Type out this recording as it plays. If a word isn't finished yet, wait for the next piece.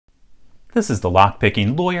This is the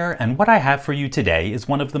Lockpicking Lawyer, and what I have for you today is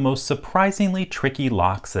one of the most surprisingly tricky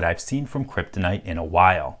locks that I've seen from Kryptonite in a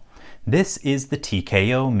while. This is the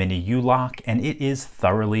TKO Mini U-Lock, and it is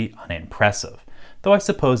thoroughly unimpressive, though I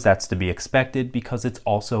suppose that's to be expected because it's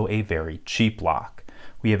also a very cheap lock.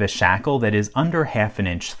 We have a shackle that is under ½ an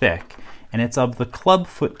inch thick, and it's of the club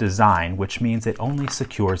foot design, which means it only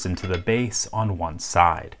secures into the base on one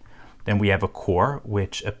side. Then we have a core,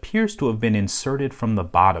 which appears to have been inserted from the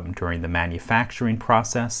bottom during the manufacturing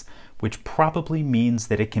process, which probably means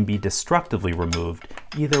that it can be destructively removed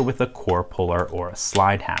either with a core puller or a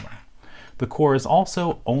slide hammer. The core is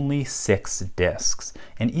also only 6 discs,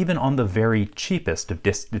 and even on the very cheapest of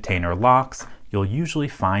disc detainer locks, you'll usually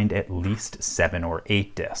find at least 7 or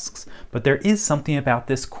 8 discs. But there is something about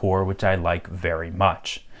this core which I like very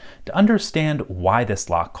much. To understand why this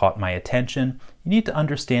lock caught my attention, you need to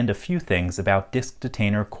understand a few things about disc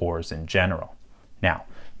detainer cores in general. Now,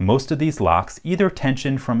 most of these locks either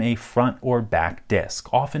tension from a front or back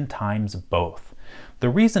disc, oftentimes both. The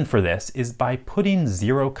reason for this is by putting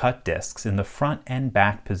zero-cut discs in the front and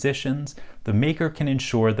back positions, the maker can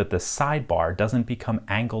ensure that the sidebar doesn't become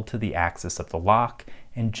angled to the axis of the lock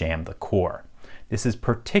and jam the core. This is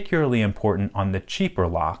particularly important on the cheaper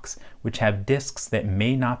locks, which have discs that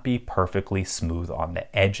may not be perfectly smooth on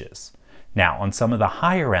the edges. Now, on some of the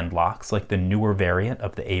higher end locks, like the newer variant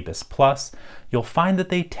of the Abus Plus, you'll find that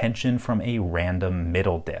they tension from a random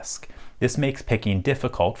middle disc. This makes picking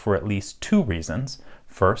difficult for at least 2 reasons.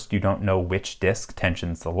 First, you don't know which disc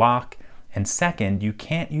tensions the lock, and second, you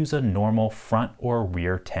can't use a normal front or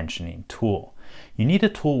rear tensioning tool. You need a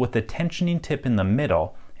tool with a tensioning tip in the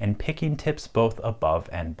middle and picking tips both above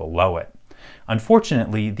and below it.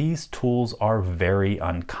 Unfortunately, these tools are very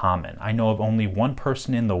uncommon. I know of only one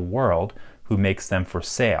person in the world who makes them for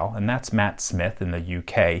sale, and that's Matt Smith in the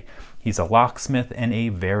UK. He's a locksmith and a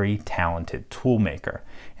very talented tool maker.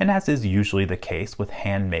 And as is usually the case with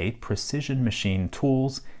handmade precision machine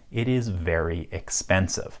tools, it is very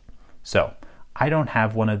expensive. So, I don't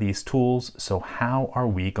have one of these tools, so how are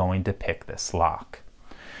we going to pick this lock?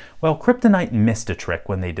 Well, Kryptonite missed a trick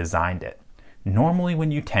when they designed it. Normally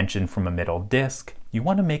when you tension from a middle disc, you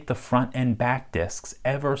want to make the front and back discs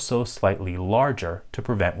ever so slightly larger to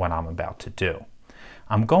prevent what I'm about to do.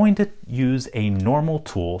 I'm going to use a normal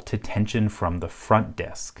tool to tension from the front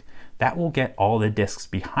disc. That will get all the discs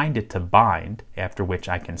behind it to bind, after which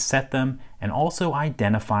I can set them and also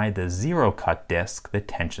identify the zero-cut disc that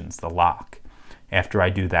tensions the lock. After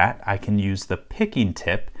I do that, I can use the picking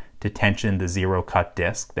tip to tension the zero-cut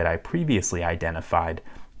disc that I previously identified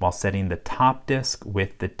while setting the top disc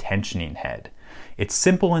with the tensioning head. It's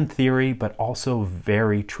simple in theory, but also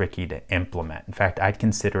very tricky to implement. In fact, I'd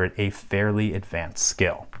consider it a fairly advanced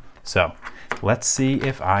skill. So let's see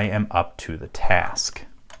if I am up to the task.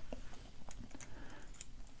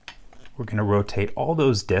 We're going to rotate all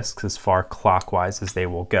those discs as far clockwise as they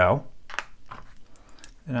will go.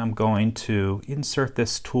 And I'm going to insert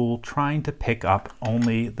this tool trying to pick up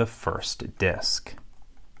only the first disc.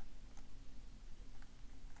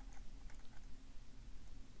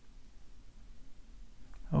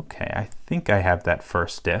 Okay, I think I have that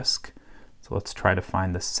first disc. So let's try to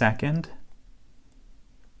find the second.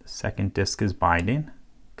 The second disc is binding.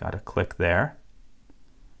 Got to click there.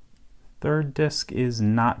 Third disc is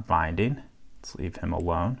not binding. Let's leave him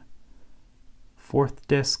alone. Fourth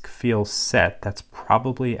disc feels set. That's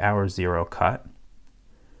probably our zero cut.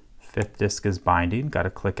 Fifth disc is binding. Got to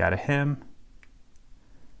click out of him.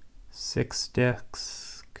 Sixth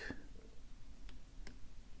disc.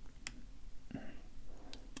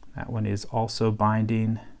 That one is also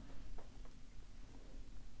binding.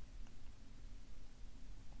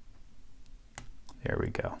 There we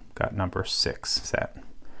go. Got number 6 set.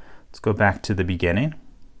 Let's go back to the beginning.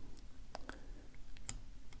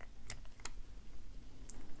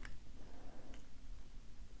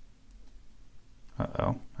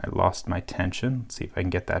 Uh-oh, I lost my tension. Let's see if I can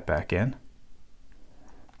get that back in.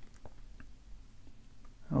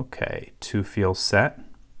 Okay, 2 feels set.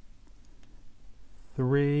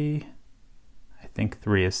 3, I think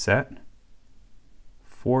 3 is set.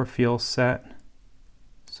 4 feels set.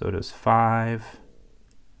 So does 5.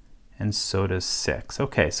 And so does 6.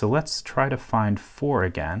 Okay, so let's try to find 4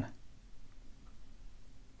 again.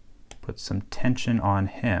 Put some tension on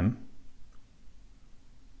him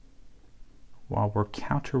while we're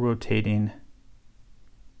counter-rotating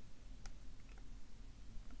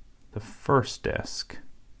the first disc.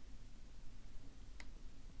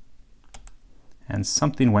 And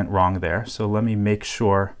something went wrong there, so let me make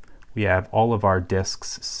sure we have all of our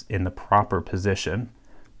discs in the proper position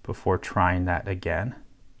before trying that again.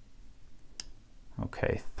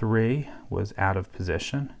 Okay, 3 was out of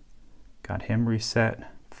position. Got him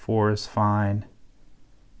reset. 4 is fine.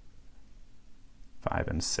 5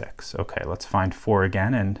 and 6. Okay, let's find 4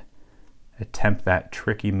 again and attempt that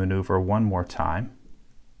tricky maneuver one more time.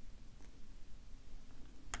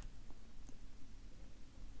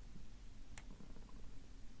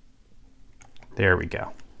 There we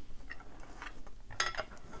go.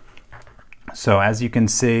 So as you can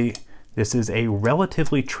see, this is a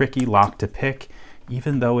relatively tricky lock to pick,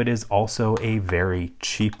 even though it is also a very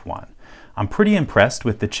cheap one. I'm pretty impressed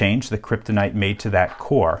with the change that Kryptonite made to that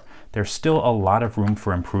core. There's still a lot of room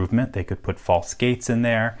for improvement. They could put false gates in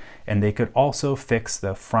there, and they could also fix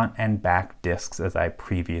the front and back discs as I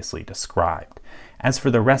previously described. As for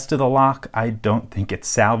the rest of the lock, I don't think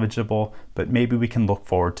it's salvageable, but maybe we can look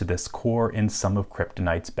forward to this core in some of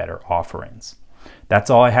Kryptonite's better offerings. That's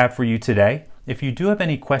all I have for you today. If you do have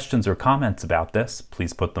any questions or comments about this,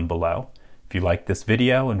 please put them below. If you liked this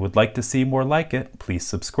video and would like to see more like it, please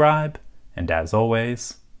subscribe. And as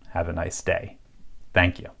always, have a nice day.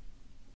 Thank you.